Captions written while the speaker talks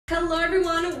Hello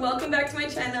everyone, welcome back to my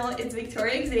channel. It's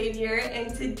Victoria Xavier,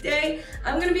 and today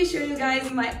I'm going to be showing you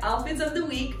guys my outfits of the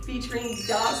week featuring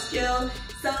Doskill.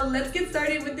 So let's get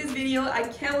started with this video. I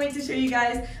can't wait to show you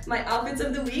guys my outfits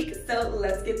of the week, so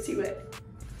let's get to it.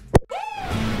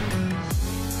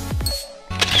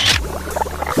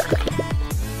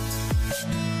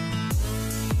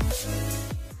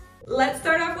 Let's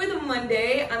start off with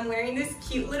Monday. I'm wearing this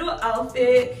cute little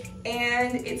outfit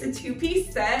and it's a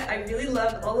two-piece set. I really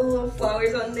love all the little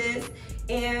flowers on this,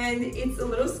 and it's a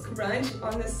little scrunch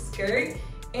on the skirt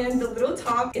and the little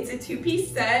top. It's a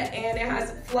two-piece set and it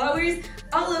has flowers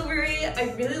all over it.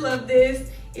 I really love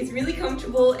this. It's really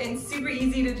comfortable and super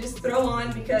easy to just throw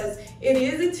on because it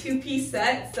is a two-piece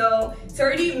set, so it's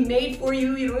already made for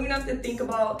you. You don't even have to think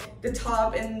about the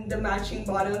top and the matching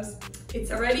bottoms. It's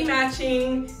already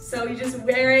matching, so you just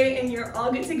wear it and you're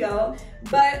all good to go.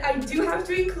 But I do have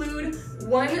to include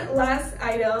one last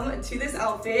item to this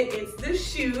outfit. It's the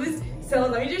shoes. So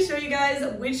let me just show you guys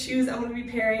which shoes I'm gonna be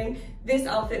pairing this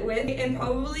outfit with, and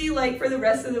probably like for the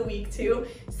rest of the week too.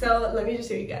 So let me just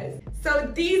show you guys. So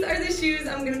these are the shoes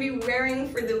I'm gonna be wearing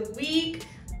for the week.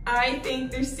 I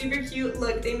think they're super cute.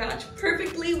 Look, they match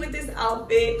perfectly with this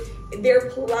outfit. They're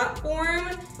platform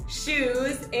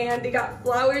shoes and they got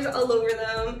flowers all over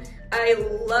them. I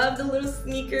love the little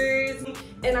sneakers,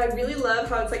 and I really love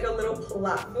how it's like a little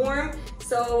platform,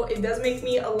 so it does make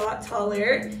me a lot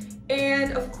taller.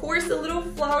 And of course the little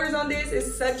flowers on this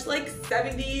is such like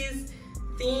 70s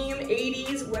theme,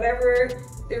 80s, whatever.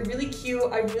 They're really cute.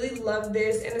 I really love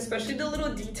this, and especially the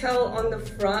little detail on the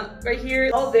front right here.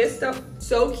 All this stuff,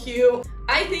 so cute.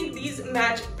 I think these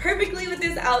match perfectly with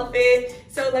this outfit.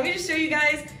 So let me just show you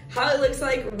guys how it looks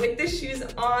like with the shoes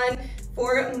on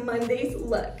for Monday's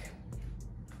look.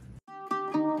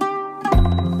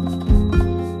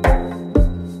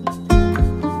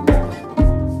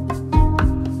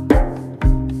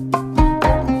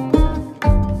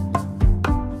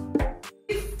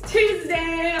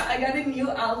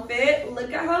 Outfit.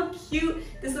 Look at how cute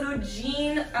this little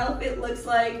jean outfit looks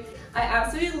like. I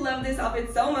absolutely love this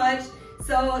outfit so much.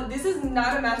 So this is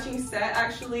not a matching set,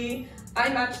 actually. I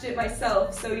matched it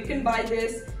myself, so you can buy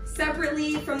this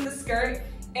separately from the skirt,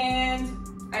 and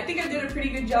I think I did a pretty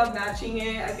good job matching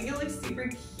it. I think it looks super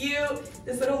cute.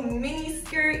 This little mini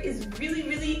skirt is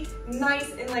really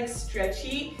nice and like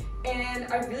stretchy, and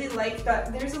I really like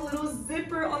that there's a little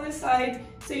zipper on the side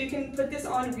so you can put this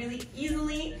on really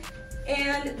easily.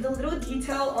 And the little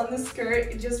detail on the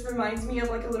skirt, it just reminds me of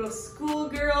like a little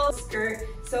schoolgirl skirt.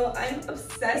 So I'm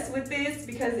obsessed with this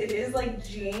because it is like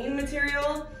jean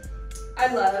material.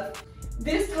 I love.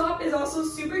 This top is also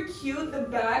super cute. The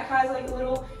back has like a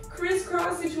little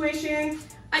crisscross situation.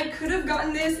 I could have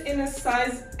gotten this in a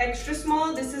size extra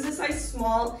small. This is a size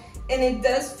small, and it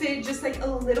does fit just like a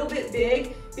little bit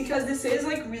big because this is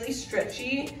like really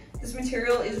stretchy. This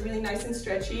material is really nice and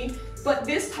stretchy, but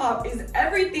this top is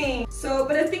everything. So,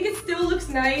 but I think it still looks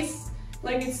nice.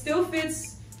 Like it still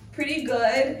fits pretty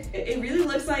good. It really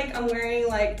looks like I'm wearing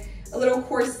like a little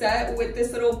corset with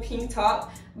this little pink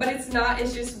top, but it's not.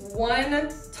 It's just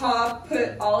one top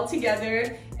put all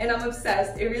together, and I'm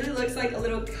obsessed. It really looks like a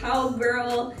little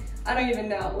cowgirl. I don't even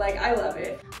know, like I love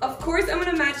it. Of course, I'm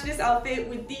gonna match this outfit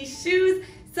with these shoes.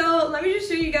 So let me just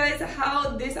show you guys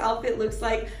how this outfit looks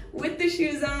like with the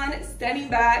shoes on, standing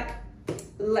back.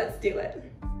 Let's do it.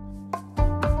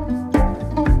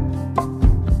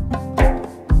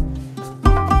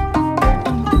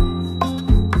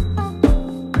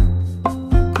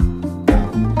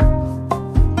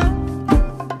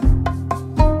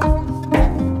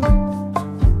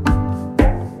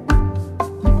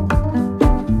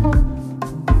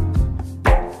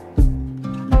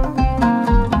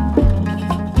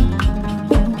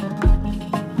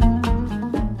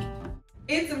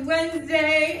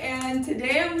 Wednesday, and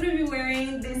today I'm going to be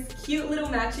wearing this cute little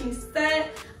matching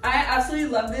set. I absolutely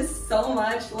love this so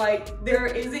much. Like, there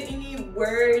isn't any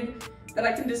word that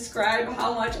I can describe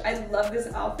how much I love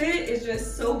this outfit. It's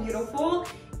just so beautiful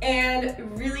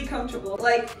and really comfortable.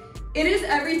 Like, it is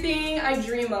everything I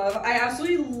dream of. I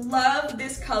absolutely love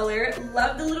this color,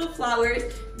 love the little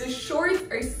flowers. The shorts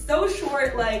are so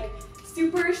short, like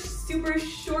super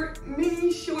short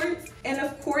mini shorts, and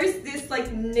of course this like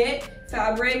knit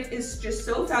fabric is just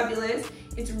so fabulous.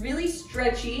 It's really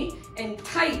stretchy and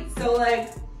tight, so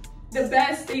like the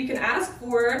best that you can ask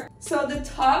for. So the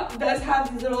top does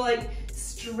have these little like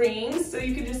strings, so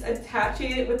you can just attach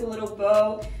it with a little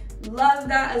bow. Love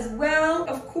that as well.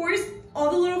 Of course,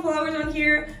 all the little flowers on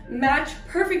here match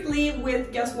perfectly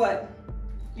with, guess what?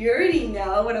 You already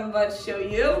know what I'm about to show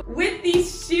you with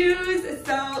these shoes.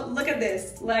 So look at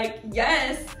this. Like,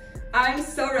 yes, I'm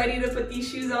so ready to put these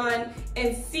shoes on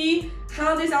and see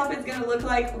how this outfit's gonna look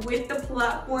like with the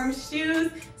platform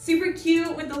shoes. Super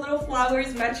cute with the little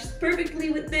flowers, matches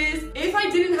perfectly with this. If I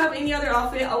didn't have any other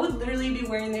outfit, I would literally be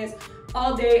wearing this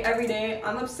all day, every day.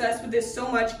 I'm obsessed with this so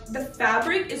much. The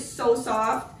fabric is so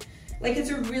soft. Like, it's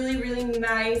a really, really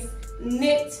nice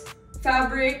knit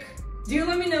fabric. Do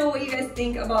let me know what you guys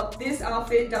think about this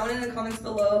outfit down in the comments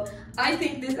below. I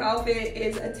think this outfit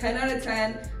is a 10 out of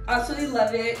 10. Absolutely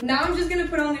love it. Now I'm just gonna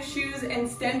put on the shoes and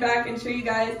stand back and show you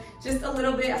guys just a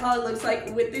little bit how it looks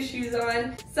like with the shoes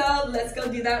on. So let's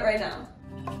go do that right now.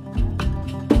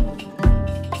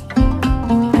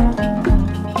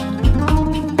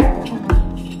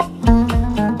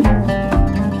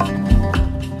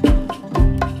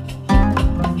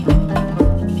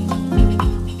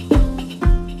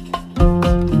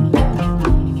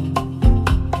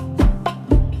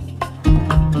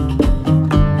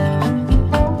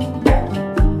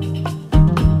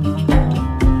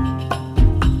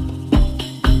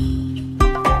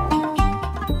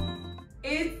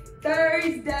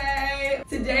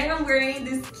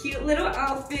 Cute little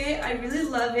outfit. I really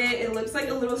love it. It looks like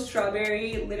a little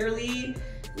strawberry. Literally,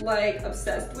 like,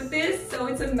 obsessed with this. So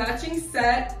it's a matching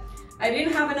set. I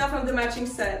didn't have enough of the matching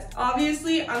sets.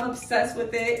 Obviously, I'm obsessed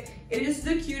with it. It is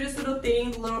the cutest little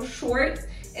thing, little shorts.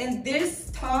 And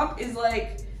this top is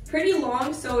like pretty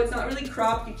long, so it's not really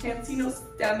cropped. You can't see no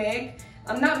stomach.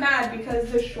 I'm not mad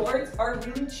because the shorts are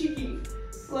really cheeky.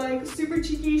 Like, super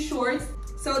cheeky shorts.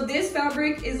 So this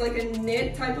fabric is like a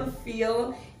knit type of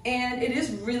feel, and it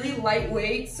is really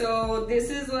lightweight. So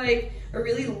this is like a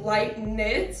really light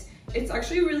knit. It's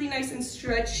actually really nice and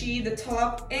stretchy, the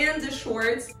top and the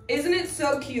shorts. Isn't it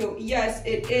so cute? Yes,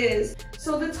 it is.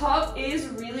 So the top is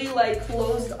really like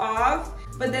closed off,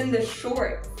 but then the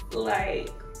shorts,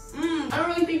 like, I don't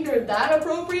really think they're that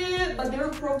appropriate, but they're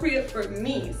appropriate for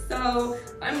me. So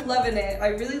I'm loving it. I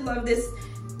really love this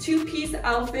two-piece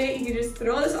outfit. You can just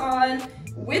throw this on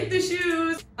with the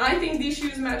shoes. I think these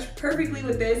shoes match perfectly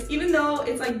with this. Even though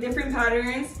it's like different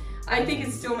patterns, I think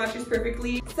it still matches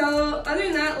perfectly. So other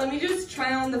than that, let me just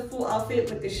try on the full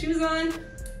outfit with the shoes on.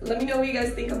 Let me know what you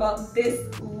guys think about this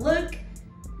look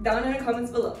down in the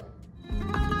comments below.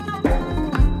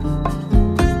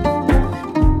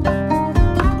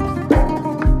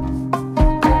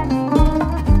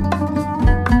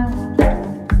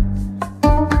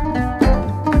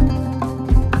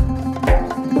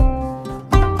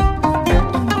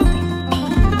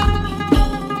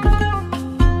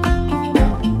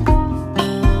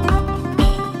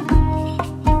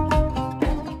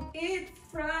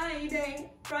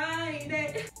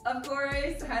 Friday. Of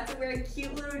course, I had to wear a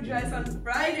cute little dress on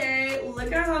Friday.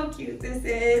 Look at how cute this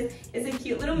is. It's a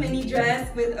cute little mini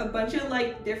dress with a bunch of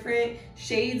like different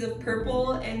shades of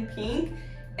purple and pink.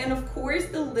 And of course,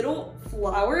 the little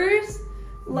flowers,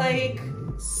 like,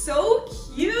 so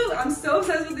cute. I'm so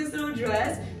obsessed with this little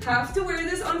dress. Have to wear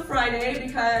this on Friday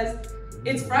because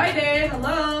it's Friday.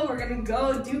 Hello, we're gonna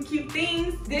go do cute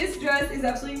things. This dress is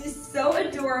absolutely so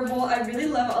adorable. I really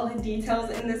love all the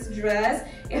details in this dress.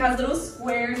 It has little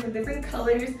squares with different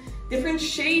colors, different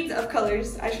shades of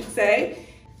colors, I should say.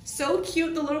 So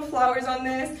cute, the little flowers on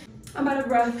this. I'm out of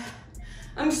breath.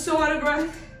 I'm so out of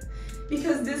breath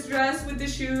because this dress with the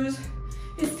shoes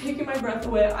is taking my breath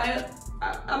away.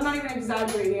 I'm not even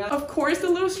exaggerating. Of course, the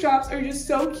little straps are just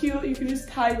so cute. You can just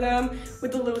tie them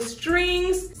with the little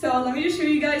strings. So let me just show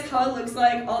you guys how it looks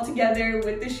like all together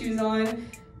with the shoes on.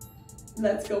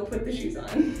 Let's go put the shoes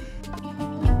on.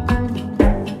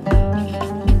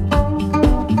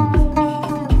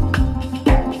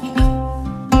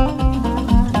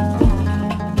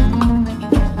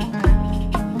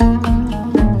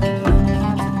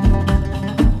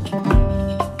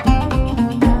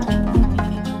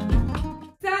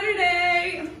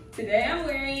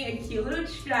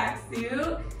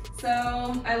 Tracksuit.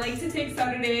 So I like to take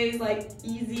Saturdays like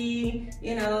easy,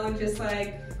 you know, just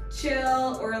like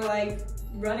chill or like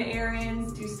run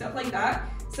errands, do stuff like that.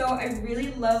 So I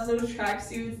really love little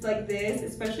tracksuits like this,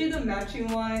 especially the matching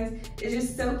ones. It's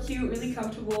just so cute, really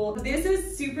comfortable. This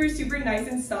is super, super nice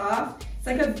and soft. It's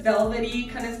like a velvety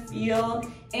kind of feel.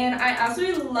 And I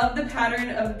absolutely love the pattern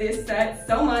of this set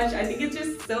so much. I think it's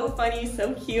just so funny,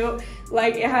 so cute.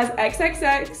 Like, it has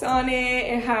XXX on it,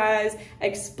 it has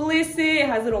explicit, it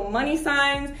has little money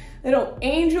signs, little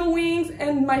angel wings,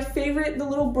 and my favorite, the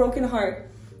little broken heart.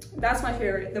 That's my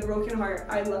favorite, the broken heart.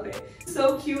 I love it.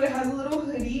 So cute. It has a little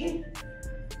hoodie.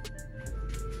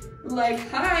 Like,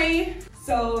 hi.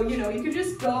 So, you know, you could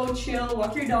just go chill,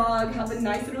 walk your dog, have a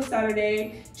nice little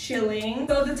Saturday chilling.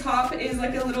 So the top is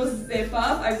like a little zip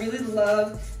up. I really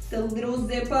love the little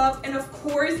zip up. And of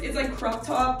course, it's like crop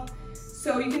top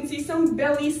So you can see some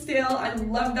belly still. I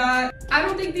love that. I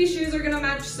don't think these shoes are gonna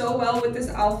match so well with this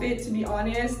outfit, to be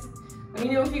honest. Let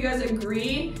me know if you guys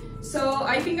agree. So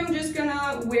I think I'm just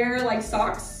gonna wear like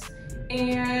socks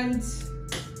and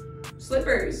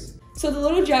slippers. So the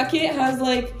little jacket has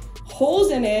like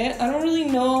holes in it. I don't really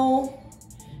know.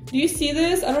 Do you see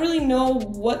this? I don't really know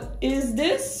what is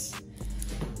this,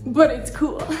 but it's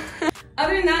cool.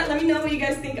 Other than that, let me know what you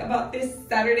guys think about this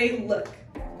Saturday look.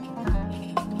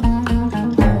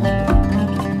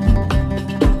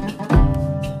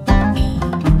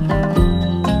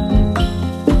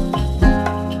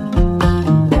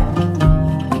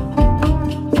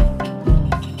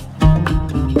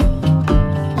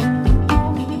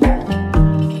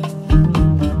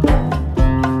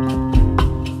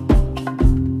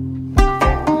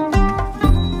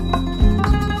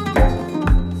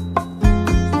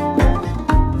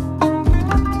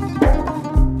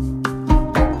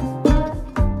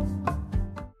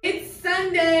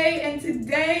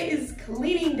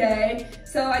 Cleaning day,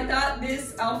 so I thought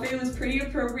this outfit was pretty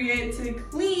appropriate to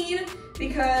clean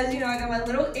because, you know, I got my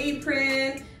little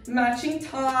apron, matching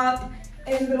top,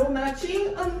 and little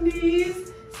matching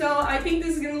undies. So I think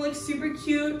this is gonna look super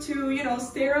cute to, you know,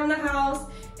 stay around the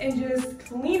house and just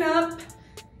clean up,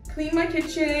 clean my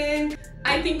kitchen.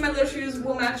 I think my little shoes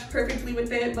will match perfectly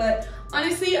with it, but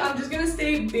honestly, I'm just gonna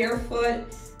stay barefoot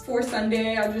for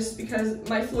Sunday, just because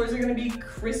my floors are gonna be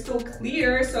crystal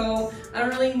clear, so I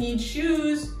don't really need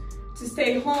shoes to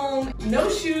stay home. No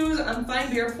shoes, I'm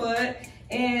fine barefoot.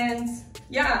 And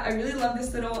yeah, I really love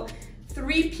this little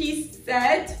 3-piece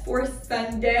set for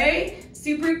Sunday.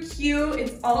 Super cute,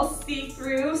 it's all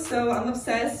see-through, so I'm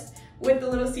obsessed with the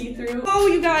little see-through. Oh,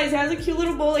 you guys, it has a cute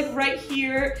little bow like right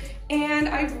here. And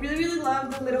I really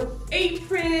love the little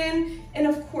apron and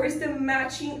of course the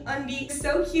matching undie.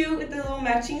 So cute with the little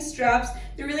matching straps.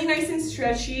 They're really nice and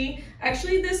stretchy.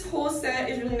 Actually, this whole set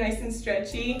is really nice and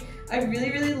stretchy. I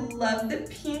really love the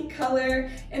pink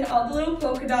color and all the little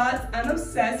polka dots. I'm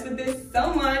obsessed with this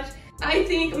so much. I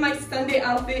think my Sunday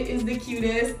outfit is the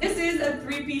cutest. This is a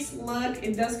 3-piece look.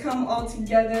 It does come all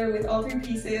together with all 3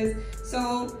 pieces.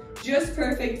 So just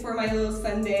perfect for my little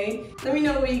Sunday. Let me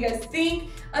know what you guys think.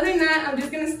 Other than that, I'm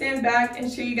just gonna stand back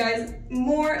and show you guys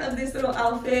more of this little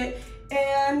outfit,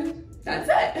 and that's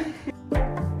it.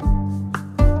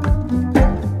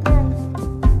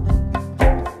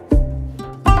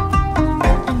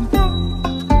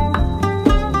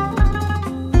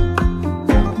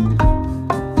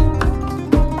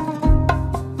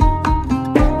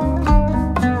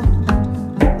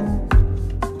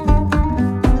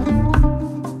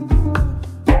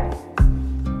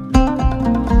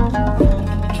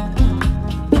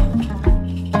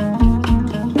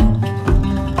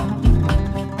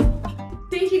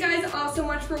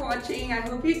 I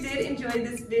hope you did enjoy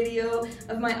this video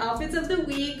of my outfits of the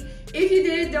week. If you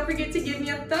did, don't forget to give me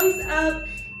a thumbs up.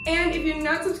 And if you're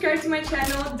not subscribed to my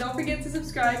channel, don't forget to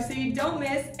subscribe so you don't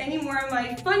miss any more of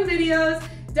my fun videos.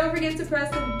 Don't forget to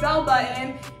press the bell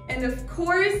button. And of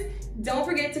course, don't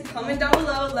forget to comment down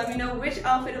below. Let me know which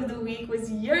outfit of the week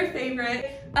was your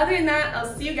favorite. Other than that,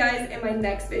 I'll see you guys in my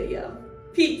next video.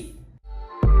 Peace.